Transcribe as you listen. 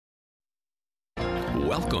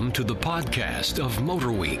Welcome to the podcast of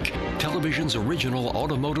Motor Week, television's original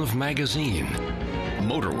automotive magazine.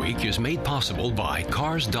 Motor Week is made possible by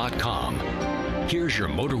Cars.com. Here's your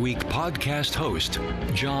Motor Week podcast host,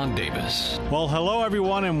 John Davis. Well, hello,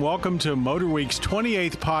 everyone, and welcome to Motor Week's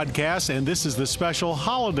 28th podcast, and this is the special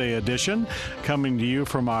holiday edition coming to you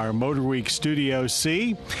from our Motor Week Studio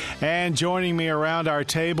C. And joining me around our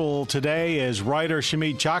table today is writer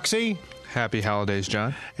Shamit Choksi. Happy holidays,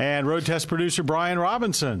 John. And road test producer Brian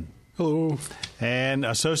Robinson. Hello. And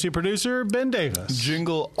associate producer Ben Davis.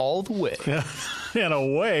 Jingle all the way. And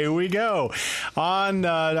away we go. On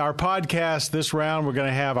our podcast this round, we're going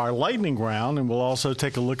to have our lightning round, and we'll also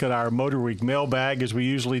take a look at our Motor Week mailbag as we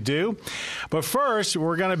usually do. But first,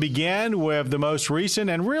 we're going to begin with the most recent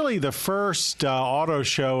and really the first auto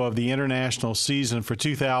show of the international season for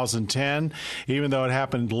 2010, even though it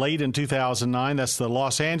happened late in 2009. That's the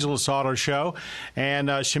Los Angeles Auto Show. And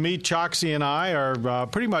Shamit Choksi and I are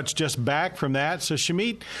pretty much just back from that. So,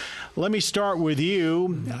 Shamit, let me start with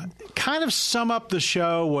you. Kind of sum up the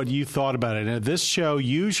show, what you thought about it. And this show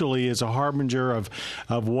usually is a harbinger of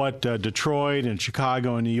what Detroit and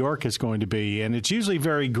Chicago and New York is going to be, and it's usually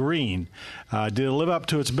very green. Did it live up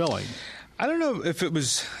to its billing? I don't know if it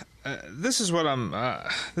was. This is what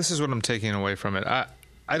I'm taking away from it.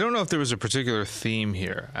 I don't know if there was a particular theme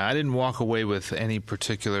here. I didn't walk away with any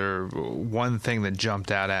particular one thing that jumped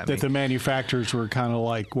out at me. That the manufacturers were kind of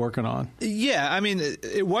like working on. Yeah, I mean,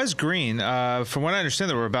 it was green. From what I understand,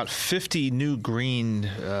 there were about 50 new green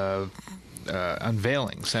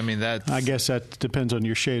unveilings. I mean, I guess that depends on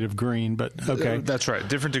your shade of green, but okay. That's right.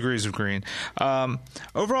 Different degrees of green.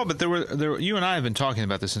 Overall, but there were. You and I have been talking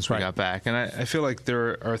about this since we got back, and I feel like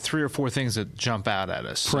there are 3 or 4 things that jump out at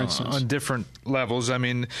us. For instance, on different levels. I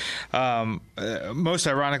mean, most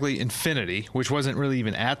ironically, Infiniti, which wasn't really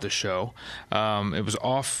even at the show. It was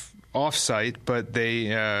off-site, but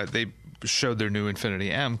they showed their new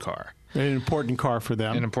Infiniti M car. An important car for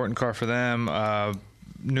them.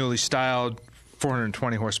 Newly styled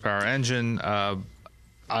 420 horsepower engine. But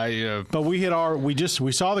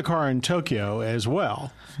we saw the car in Tokyo as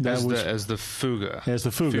well. As the Fuga. As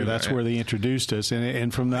the Fuga. That's where they introduced us.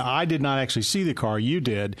 And from I did not actually see the car. You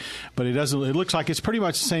did, but it doesn't. It looks like it's pretty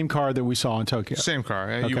much the same car that we saw in Tokyo. Same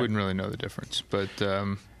car. Okay. You wouldn't really know the difference, but.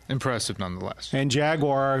 Impressive nonetheless. And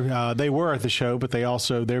Jaguar, they were at the show, but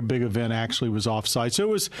their big event actually was off-site. So it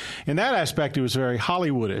was, in that aspect, it was very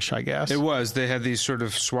Hollywoodish, I guess. It was. They had these sort of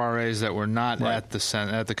soirees that were not at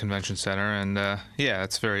the convention center, and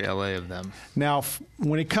it's very LA of them. Now,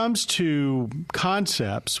 when it comes to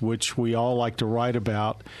concepts, which we all like to write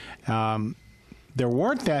about, there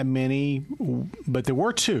weren't that many, but there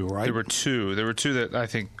were 2, right? There were 2. There were 2 that I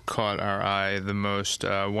think caught our eye the most.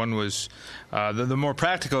 One was the more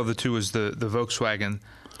practical of the 2 was the Volkswagen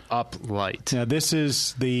Up-Lite. Now, this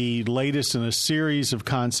is the latest in a series of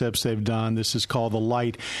concepts they've done. This is called the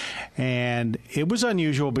Lite, and it was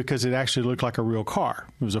unusual because it actually looked like a real car.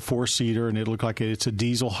 It was a 4-seater, and it looked like it's a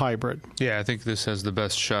diesel hybrid. Yeah, I think this has the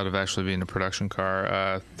best shot of actually being a production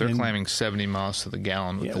car. They're claiming 70 miles to the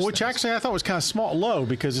gallon with this which thing. Actually I thought was kind of low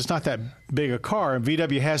because it's not that big a car. And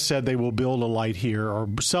VW has said they will build a Lite here or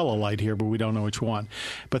sell a Lite here, but we don't know which one.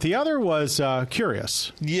 But the other was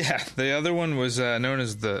curious. Yeah, the other one was known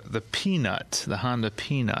as the Peanut, the Honda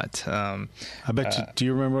Peanut. I bet you, do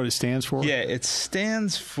you remember what it stands for? Yeah, it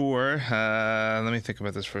stands for, let me think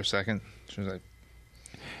about this for a second.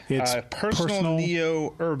 It's personal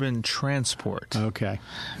neo-urban transport. Okay.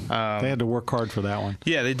 They had to work hard for that one.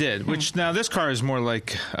 Yeah, they did. Which now this car is more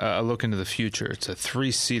like a look into the future. It's a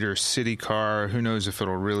 3-seater city car. Who knows if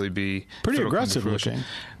it'll really be pretty aggressive looking.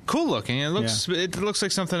 Cool looking. It looks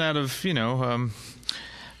like something out of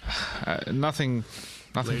nothing.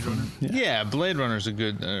 Blade Runner. Yeah, Blade Runner's a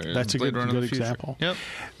good. That's a good example. Yep.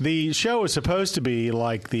 The show is supposed to be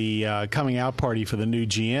like the coming out party for the new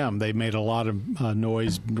GM. They made a lot of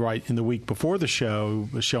noise right in the week before the show,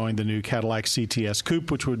 showing the new Cadillac CTS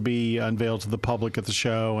Coupe, which would be unveiled to the public at the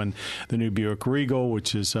show, and the new Buick Regal,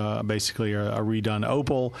 which is basically a redone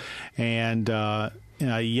Opel, and.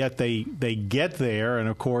 Yet they get there, and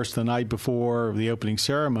of course, the night before the opening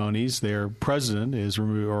ceremonies, their president is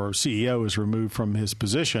removed, or CEO is removed from his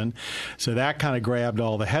position. So that kind of grabbed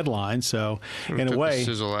all the headlines. So in a way, the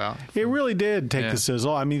sizzle out. It really did take the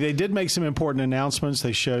sizzle. I mean, they did make some important announcements.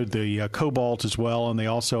 They showed the Cobalt as well, and they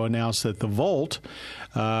also announced that the Volt.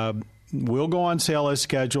 Will go on sale as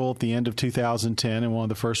scheduled at the end of 2010, and one of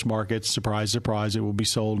the first markets, surprise, surprise, it will be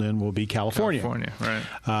sold in will be California.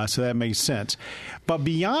 Right. So that makes sense. But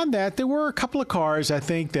beyond that, there were a couple of cars I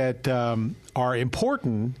think that are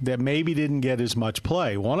important that maybe didn't get as much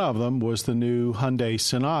play. One of them was the new Hyundai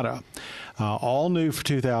Sonata. all new for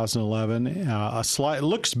 2011. It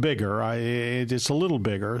looks bigger. It's a little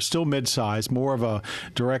bigger, still mid-size, more of a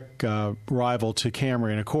direct rival to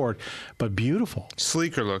Camry and Accord, but beautiful.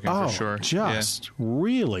 Sleeker looking for sure. Just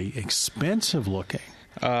really expensive looking.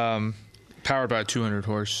 Powered by a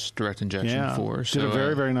 200-horse direct injection 4. So, did a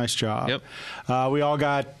very, very nice job. Yep. We all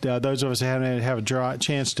got, those of us that haven't had a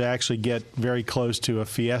chance to actually get very close to a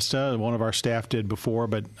Fiesta. One of our staff did before,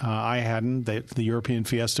 but I hadn't. The European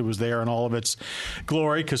Fiesta was there in all of its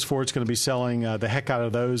glory because Ford's going to be selling the heck out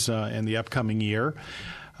of those in the upcoming year.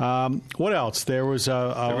 What else? This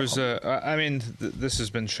has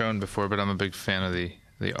been shown before, but I'm a big fan of the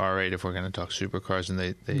R8 if we're going to talk supercars, and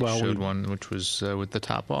they showed one which was with the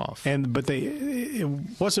top off. But it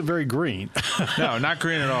wasn't very green. No, not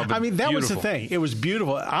green at all. But that beautiful. was the thing. It was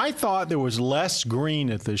beautiful. I thought there was less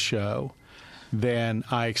green at the show than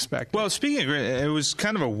I expected. Well, speaking of green, it was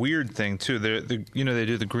kind of a weird thing too. They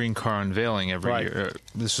do the green car unveiling every year.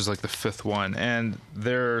 This was like the 5th one, and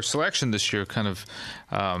their selection this year kind of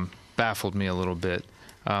baffled me a little bit.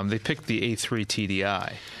 They picked the A3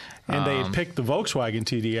 TDI. And they had picked the Volkswagen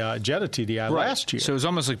TDI, Jetta TDI last year. So it was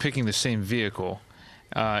almost like picking the same vehicle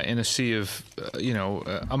in a sea of,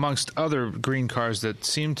 amongst other green cars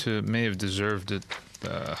that may have deserved it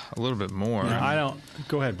a little bit more. Yeah, I don't.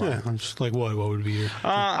 Go ahead, Brian. Yeah, I'm just like, what would be your?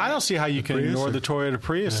 I don't see how you can ignore the Toyota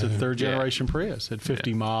Prius, the 3rd generation Prius at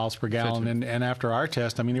 50 miles per gallon. And after our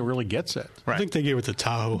test, it really gets it. Right. I think they gave it the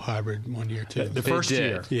Tahoe hybrid one year too. The first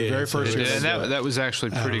year, the very first year, and that was actually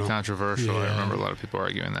pretty controversial. I remember a lot of people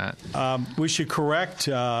arguing that. We should correct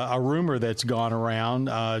a rumor that's gone around.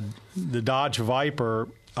 The Dodge Viper,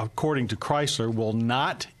 according to Chrysler, will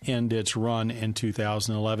not end its run in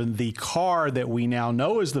 2011. The car that we now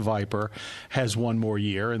know as the Viper has one more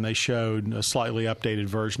year, and they showed a slightly updated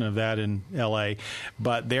version of that in L.A.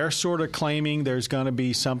 But they're sort of claiming there's going to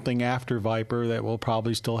be something after Viper that will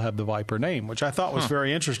probably still have the Viper name, which I thought was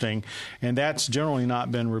very interesting, and that's generally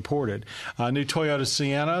not been reported. New Toyota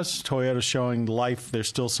Siennas. Toyota's showing life. There's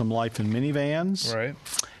still some life in minivans. Right.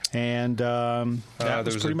 And that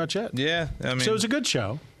was pretty much it. Yeah, so it was a good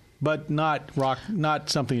show, but not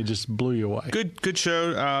something that just blew you away. Good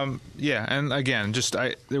show. And again,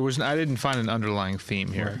 I didn't find an underlying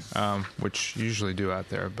theme here, which you usually do out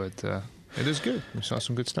there, but it is good. We saw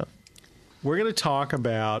some good stuff. We're going to talk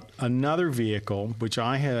about another vehicle, which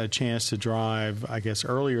I had a chance to drive, I guess,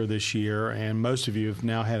 earlier this year, and most of you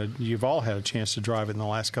have you've all had a chance to drive it in the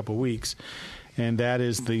last couple of weeks. And that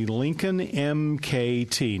is the Lincoln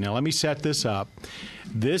MKT. Now, let me set this up.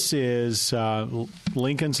 This is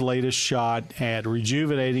Lincoln's latest shot at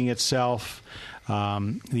rejuvenating itself.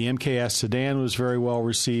 The MKS sedan was very well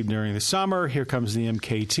received during the summer. Here comes the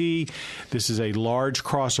MKT. This is a large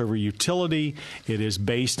crossover utility. It is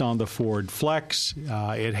based on the Ford Flex.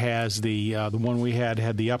 It has the one we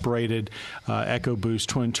had the uprated EcoBoost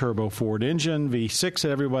twin-turbo Ford engine, V6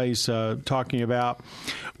 that everybody's talking about.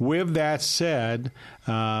 With that said,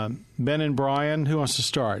 Ben and Brian, who wants to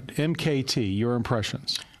start? MKT, your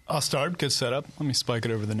impressions. I'll start. Good setup. Let me spike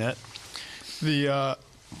it over the net.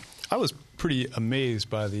 I was pretty amazed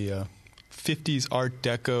by the 50s Art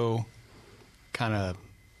Deco kind of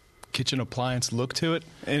kitchen appliance look to it.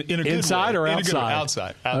 In a good Inside way. or In outside?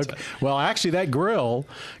 Outside. Okay. Well, actually, that grill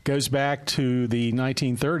goes back to the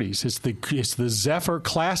 1930s. It's the Zephyr,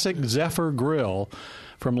 classic Zephyr grill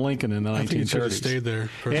from Lincoln in the 1930s. I think it should have stayed there.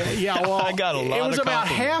 Well, I got a lot it was of about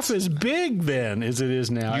compliments. half as big then as it is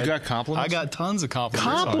now. You got compliments? I got tons of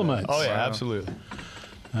compliments. Compliments? Oh, yeah, absolutely.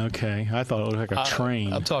 Okay. I thought it looked like a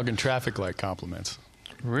train. I'm talking traffic-like compliments.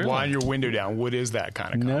 Really? Wind your window down. What is that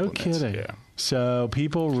kind of No compliments? kidding. Yeah. So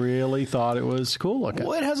people really thought it was cool looking.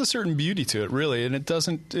 Well, it has a certain beauty to it, really, and it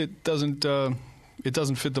doesn't fit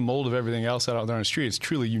the mold of everything else out there on the street. It's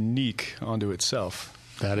truly unique unto itself.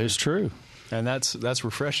 That is true. And that's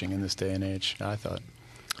refreshing in this day and age, I thought.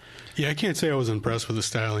 Yeah, I can't say I was impressed with the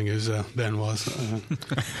styling as Ben was.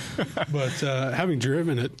 But having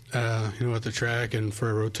driven it, at the track and for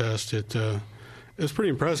a road test, it was pretty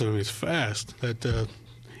impressive. I mean, it's fast. That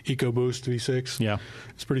EcoBoost V6, Yeah.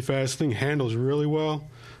 it's pretty fast. The thing handles really well.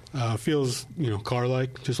 Feels,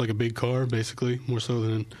 car-like, just like a big car, basically, more so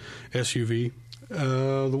than an SUV.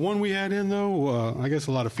 The one we had in, though, I guess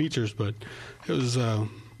a lot of features, but it was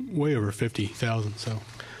way over $50,000. So.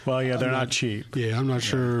 Well, yeah, they're not cheap. Yeah, I'm not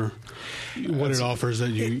sure what it offers that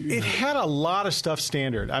you. It had a lot of stuff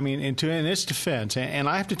standard. I mean, in its defense, and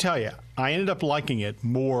I have to tell you, I ended up liking it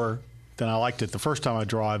more than I liked it the first time I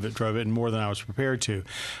drove it, and more than I was prepared to.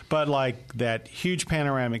 But like that huge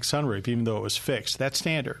panoramic sunroof, even though it was fixed, that's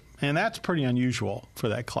standard. and that's pretty unusual for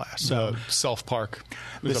that class. So self-park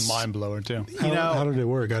was a mind blower too. How did it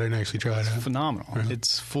work? I didn't actually try it out. Phenomenal.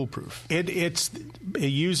 It's foolproof. It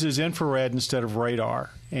uses infrared instead of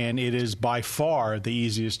radar, and it is by far the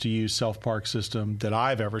easiest to use self-park system that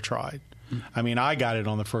I've ever tried. I mean, I got it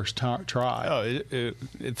on the first try. Oh,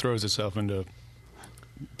 it throws itself into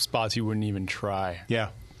spots you wouldn't even try. Yeah.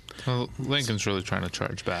 Well, Lincoln's really trying to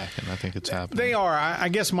charge back, and I think it's happening. They are. I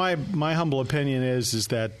guess my humble opinion is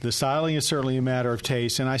that the styling is certainly a matter of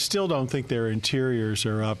taste, and I still don't think their interiors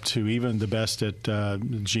are up to even the best at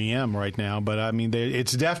GM right now. But, I mean,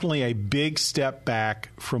 it's definitely a big step back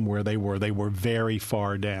from where they were. They were very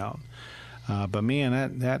far down. But,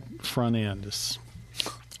 man, that front end is...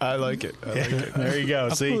 I like it. There you go.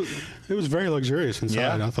 See, it was very luxurious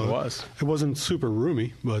inside. Yeah, I thought it was. It wasn't super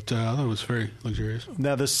roomy, but I thought it was very luxurious.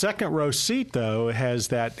 Now the second row seat though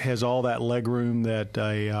has all that leg room that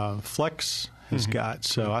a Flex has got.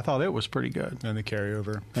 So I thought it was pretty good. And the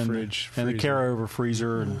carryover fridge and the carryover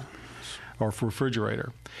freezer or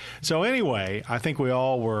refrigerator. So anyway, I think we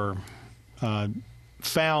all were.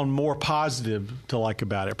 Found more positive to like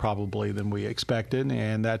about it probably than we expected,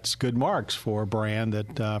 and that's good marks for a brand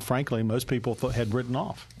that, frankly, most people had written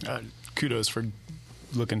off. Kudos for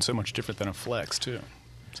looking so much different than a Flex, too.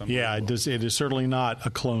 Yeah, it is certainly not a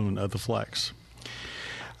clone of the Flex.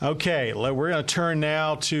 Okay, we're going to turn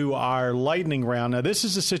now to our lightning round. Now, this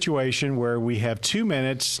is a situation where we have 2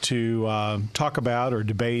 minutes to talk about or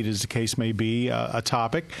debate, as the case may be, a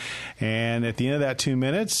topic. And at the end of that 2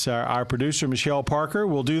 minutes, our producer, Michelle Parker,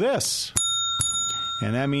 will do this.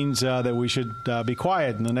 And that means that we should be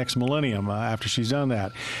quiet in the next millennium after she's done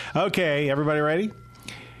that. Okay, everybody ready?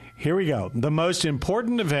 Here we go. The most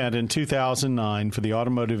important event in 2009 for the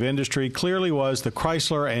automotive industry clearly was the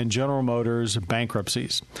Chrysler and General Motors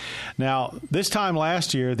bankruptcies. Now, this time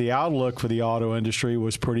last year, the outlook for the auto industry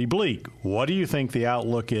was pretty bleak. What do you think the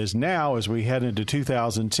outlook is now as we head into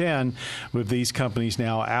 2010 with these companies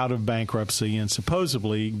now out of bankruptcy and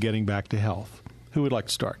supposedly getting back to health? Who would like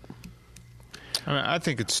to start? I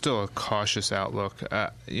think it's still a cautious outlook.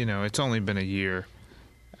 It's only been a year.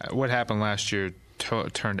 What happened last year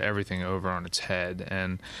turned everything over on its head,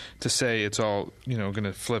 and to say it's all going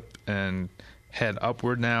to flip and head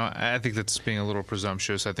upward now, I think that's being a little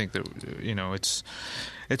presumptuous. I think that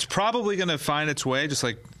it's probably going to find its way, just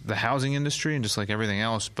like the housing industry and just like everything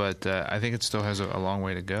else. But I think it still has a long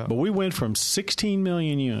way to go. But we went from 16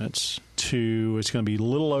 million units to it's going to be a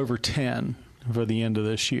little over 10 for the end of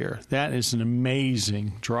this year. That is an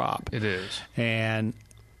amazing drop. It is. And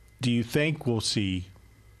do you think we'll see?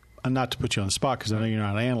 Not to put you on the spot because I know you're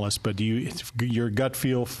not an analyst, but your gut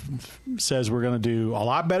feel says we're going to do a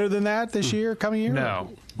lot better than that this year, coming year?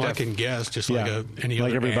 No. Well, I can guess, just like any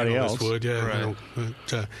like other everybody analyst else would. Yeah, right.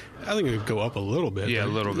 I think it would go up a little bit. Yeah, a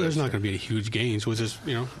little bit. There's not going to be huge gains, which is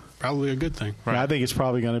probably a good thing. Right. I think it's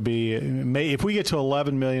probably going to be if we get to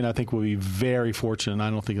 11 million, I think we'll be very fortunate.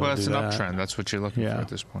 I don't think it'll do that. Well, it's an uptrend. That's what you're looking for at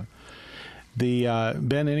this point.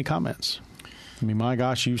 Ben, any comments? I mean, my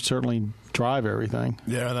gosh, you certainly drive everything.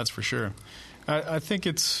 Yeah, that's for sure. I think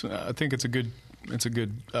it's a good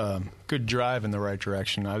drive in the right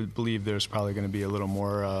direction. I believe there's probably going to be a little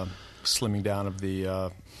more slimming down of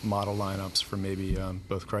the model lineups for maybe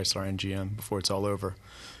both Chrysler and GM before it's all over.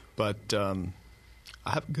 But I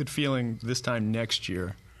have a good feeling this time next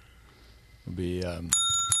year will be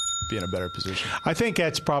in a better position. I think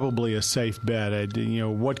that's probably a safe bet.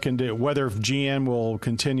 Whether GM will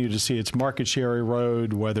continue to see its market share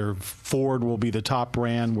erode, whether Ford will be the top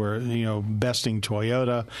brand, besting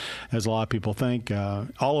Toyota, as a lot of people think.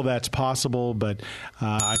 All of that's possible, but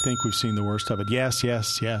I think we've seen the worst of it. Yes.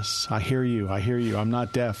 I hear you. I'm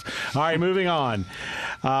not deaf. All right, moving on.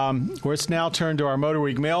 Let's now turn to our Motor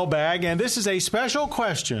Week mailbag, and this is a special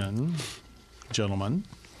question, gentlemen,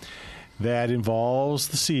 that involves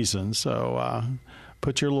the season. So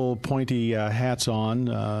put your little pointy hats on,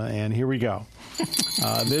 and here we go.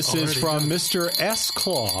 This is from Mr. S.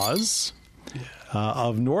 Claus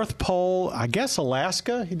of North Pole, I guess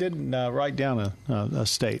Alaska. He didn't write down a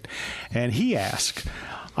state. And he asked,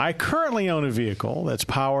 I currently own a vehicle that's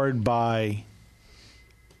powered by,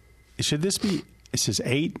 should this be, it says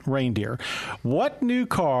 8 reindeer. What new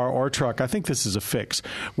car or truck, I think this is a fix,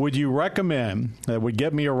 would you recommend that would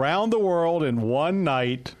get me around the world in one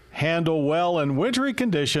night, handle well in wintry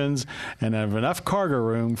conditions, and have enough cargo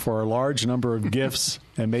room for a large number of gifts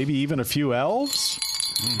and maybe even a few elves?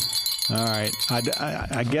 All right.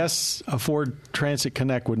 I guess a Ford Transit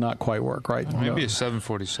Connect would not quite work, right? Maybe a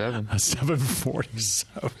 747. A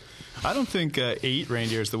 747. I don't think 8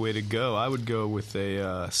 reindeer is the way to go. I would go with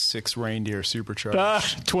a 6 reindeer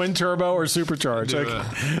supercharged. Twin turbo or supercharged.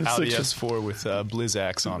 Audi S4 with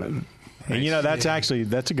Blizzaks on it. And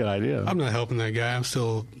that's a good idea. I'm not helping that guy. I'm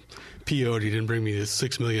still PO'd. He didn't bring me this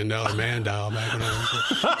 $6 million man dial back when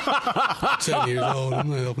I was 7 years old. I'm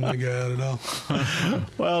not helping that guy out at all.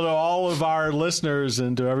 Well, to all of our listeners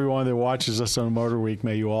and to everyone that watches us on Motor Week,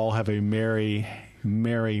 may you all have a merry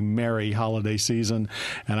holiday season,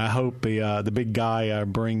 and I hope the big guy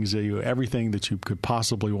brings you everything that you could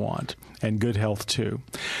possibly want, and good health too.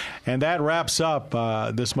 And that wraps up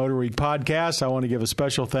this Motor Week podcast. I want to give a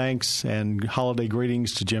special thanks and holiday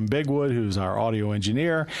greetings to Jim Bigwood, who's our audio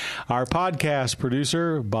engineer, our podcast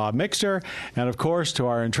producer, Bob Mixter, and of course to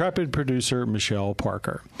our intrepid producer, Michelle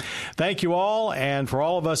Parker. Thank you all, and for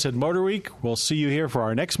all of us at Motor Week, we'll see you here for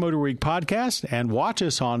our next Motor Week podcast, and watch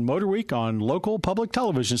us on Motor Week on local public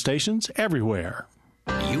television stations everywhere.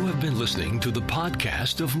 You have been listening to the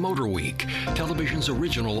podcast of Motor Week, television's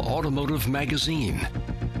original automotive magazine.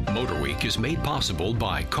 Motor Week is made possible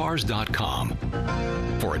by Cars.com.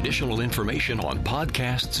 For additional information on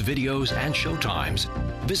podcasts, videos, and showtimes,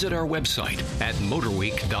 visit our website at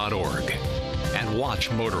motorweek.org. And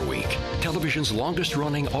watch Motor Week, television's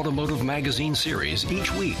longest-running automotive magazine series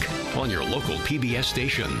each week on your local PBS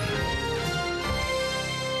station.